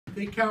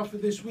they count for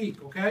this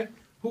week, okay?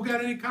 Who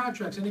got any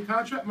contracts? Any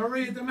contract?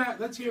 Maria DeMatt.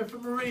 Let's hear it for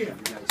Maria.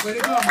 Way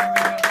to go,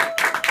 Maria.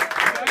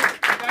 Okay?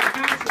 That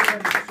counts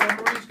already. So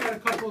Maria's got a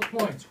couple of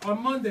points.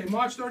 On Monday,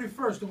 March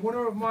 31st, the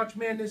winner of March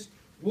Madness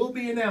will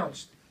be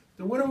announced.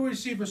 The winner will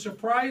receive a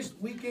surprise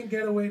weekend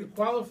getaway. To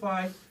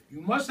qualify,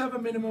 you must have a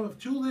minimum of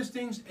 2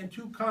 listings and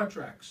 2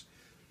 contracts.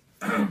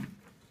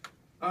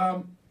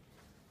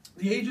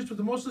 The agents with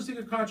the most listings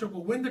and contract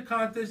will win the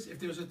contest. If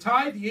there's a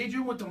tie, the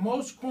agent with the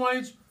most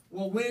coins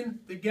will win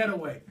the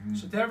getaway.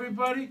 So to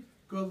everybody,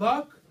 good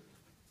luck.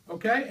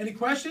 Okay, any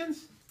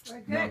questions?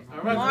 Okay.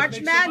 All right,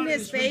 March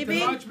Madness, baby.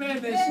 March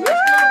Madness. Let's go.